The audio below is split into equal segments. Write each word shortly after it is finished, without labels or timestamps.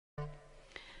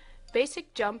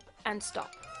Basic jump and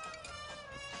stop.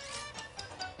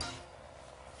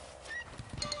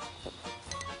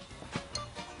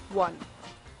 One.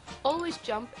 Always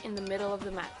jump in the middle of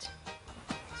the mat.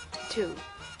 2.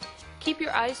 Keep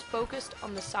your eyes focused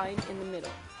on the sign in the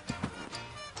middle.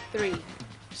 3.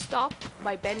 Stop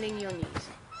by bending your knees.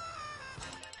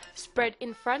 Spread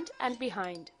in front and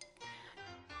behind.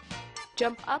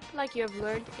 Jump up like you have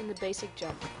learned in the basic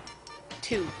jump.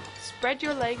 2. Spread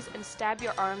your legs and stab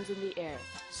your arms in the air.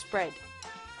 Spread.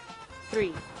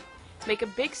 3. Make a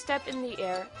big step in the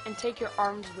air and take your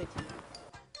arms with you.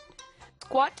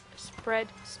 Squat, spread,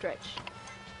 stretch.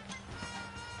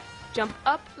 Jump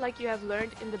up like you have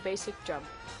learned in the basic jump.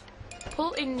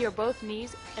 Pull in your both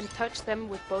knees and touch them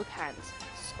with both hands.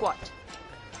 Squat.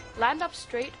 Land up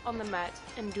straight on the mat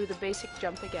and do the basic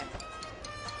jump again.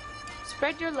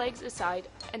 Spread your legs aside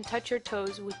and touch your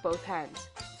toes with both hands.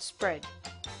 Spread.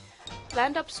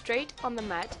 Land up straight on the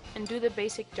mat and do the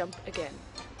basic jump again.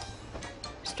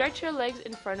 Stretch your legs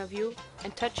in front of you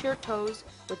and touch your toes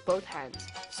with both hands.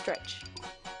 Stretch.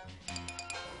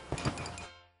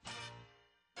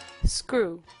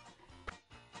 Screw.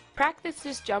 Practice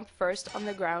this jump first on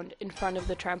the ground in front of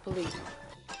the trampoline.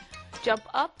 Jump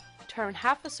up, turn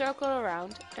half a circle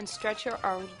around and stretch your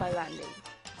arms by landing.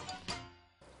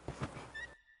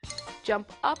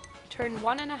 Jump up, turn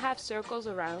 1.5 circles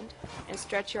around and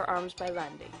stretch your arms by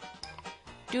landing.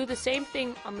 Do the same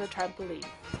thing on the trampoline.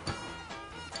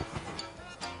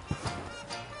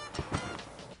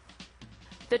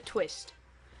 The twist.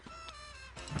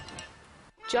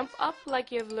 Jump up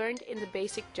like you have learned in the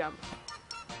basic jump.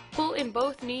 Pull in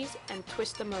both knees and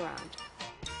twist them around.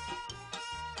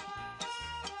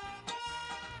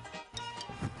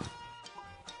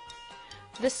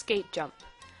 The skate jump.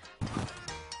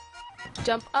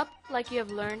 Jump up like you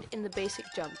have learned in the basic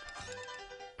jump.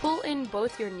 Pull in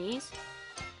both your knees.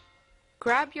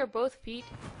 Grab your both feet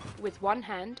with one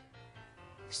hand.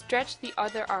 Stretch the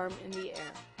other arm in the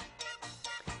air.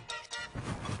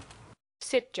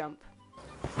 Sit jump.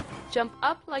 Jump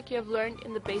up like you have learned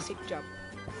in the basic jump.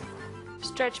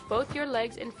 Stretch both your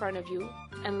legs in front of you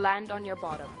and land on your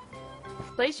bottom.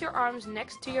 Place your arms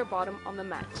next to your bottom on the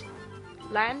mat.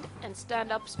 Land and stand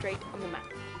up straight on the mat.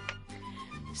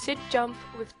 Sit jump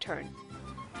with turn.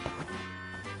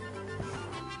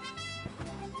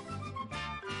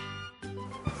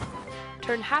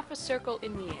 Turn half a circle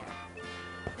in the air.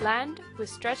 Land with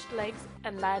stretched legs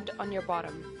and land on your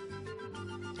bottom.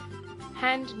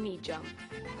 Hand knee jump.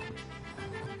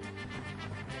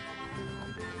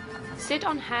 Sit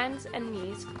on hands and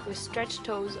knees with stretched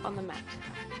toes on the mat.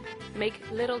 Make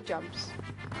little jumps.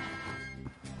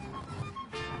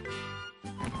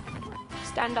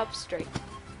 Stand up straight.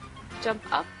 Jump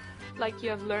up like you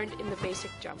have learned in the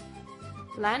basic jump.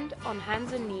 Land on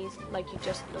hands and knees like you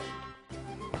just learned.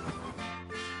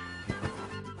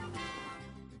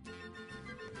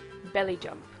 Belly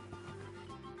jump.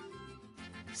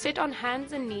 Sit on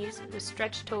hands and knees with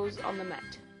stretched toes on the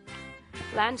mat.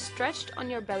 Land stretched on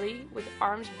your belly with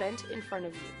arms bent in front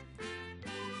of you.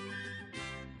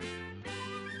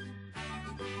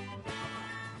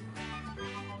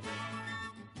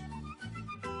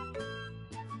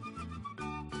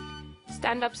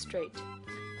 Stand up straight.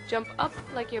 Jump up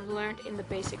like you have learned in the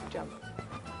basic jump.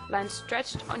 Land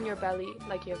stretched on your belly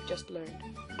like you have just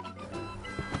learned.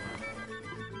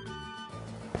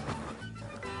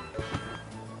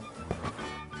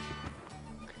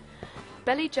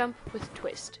 Belly jump with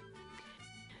twist.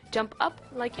 Jump up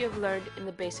like you have learned in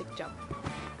the basic jump.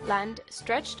 Land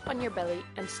stretched on your belly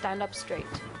and stand up straight.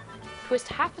 Twist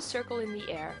half a circle in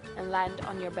the air and land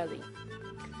on your belly.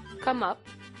 Come up,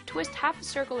 twist half a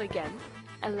circle again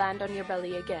and land on your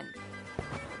belly again.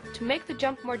 To make the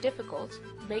jump more difficult,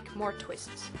 make more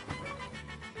twists.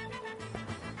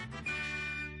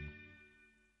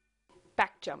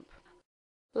 Back jump.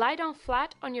 Lie down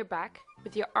flat on your back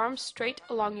with your arms straight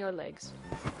along your legs.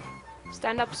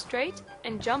 Stand up straight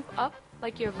and jump up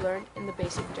like you have learned in the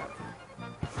basic jump.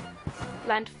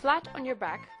 Land flat on your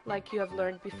back like you have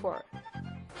learned before.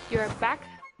 Your back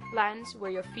lands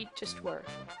where your feet just were.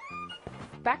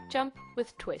 Back jump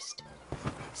with twist.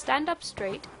 Stand up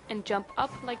straight and jump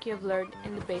up like you have learned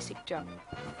in the basic jump.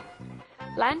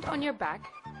 Land on your back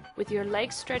with your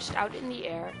legs stretched out in the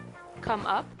air. Come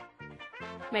up.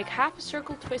 Make half a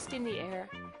circle twist in the air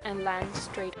and land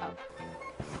straight up.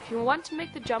 If you want to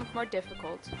make the jump more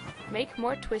difficult, make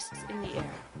more twists in the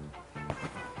air.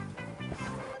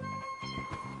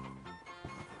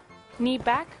 Knee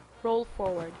back, roll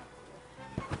forward.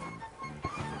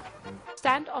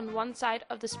 Stand on one side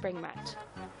of the spring mat.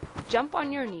 Jump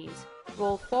on your knees,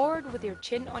 roll forward with your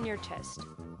chin on your chest.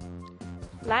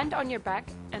 Land on your back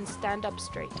and stand up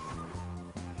straight.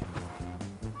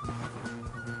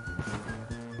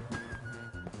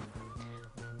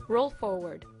 Roll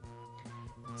forward.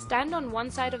 Stand on one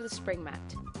side of the spring mat.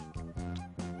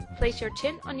 Place your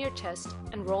chin on your chest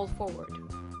and roll forward.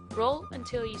 Roll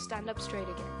until you stand up straight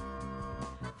again.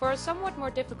 For a somewhat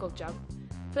more difficult jump,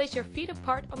 place your feet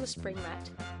apart on the spring mat,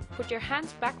 put your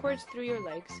hands backwards through your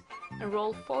legs, and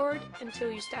roll forward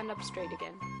until you stand up straight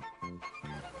again.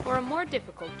 For a more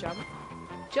difficult jump,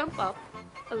 jump up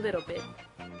a little bit,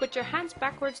 put your hands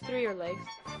backwards through your legs,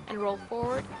 and roll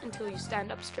forward until you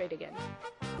stand up straight again.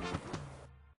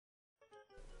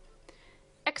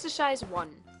 Exercise 1.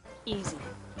 Easy.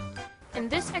 In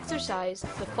this exercise,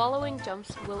 the following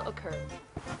jumps will occur.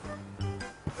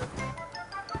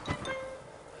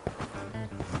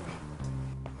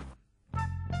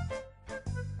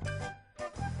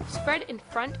 Spread in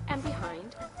front and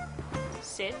behind,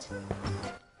 sit,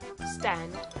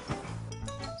 stand,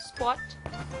 squat,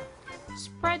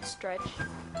 spread stretch,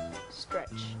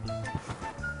 stretch,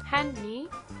 hand knee,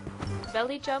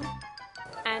 belly jump,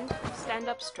 and stand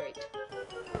up straight.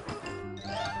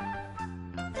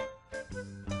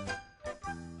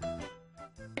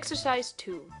 Exercise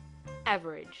 2.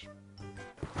 Average.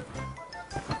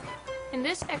 In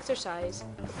this exercise,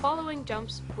 the following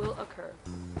jumps will occur.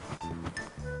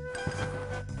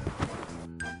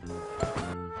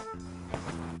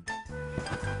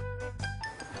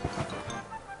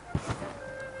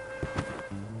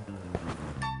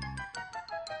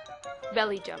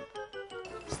 Belly jump.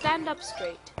 Stand up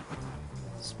straight.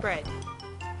 Spread.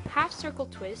 Half circle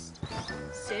twist.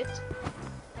 Sit.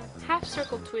 Half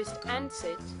circle twist and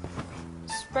sit.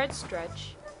 Spread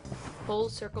stretch. Whole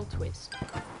circle twist.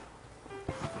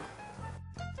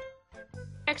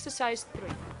 Exercise 3.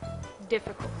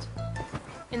 Difficult.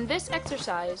 In this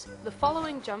exercise, the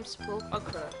following jumps will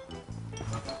occur.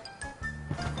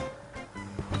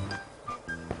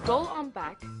 Roll on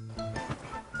back.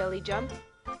 Belly jump.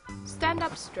 Stand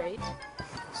up straight.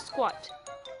 Squat.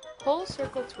 Whole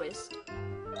circle twist.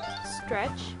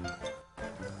 Stretch.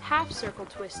 Half circle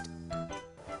twist.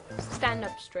 Stand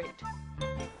up straight.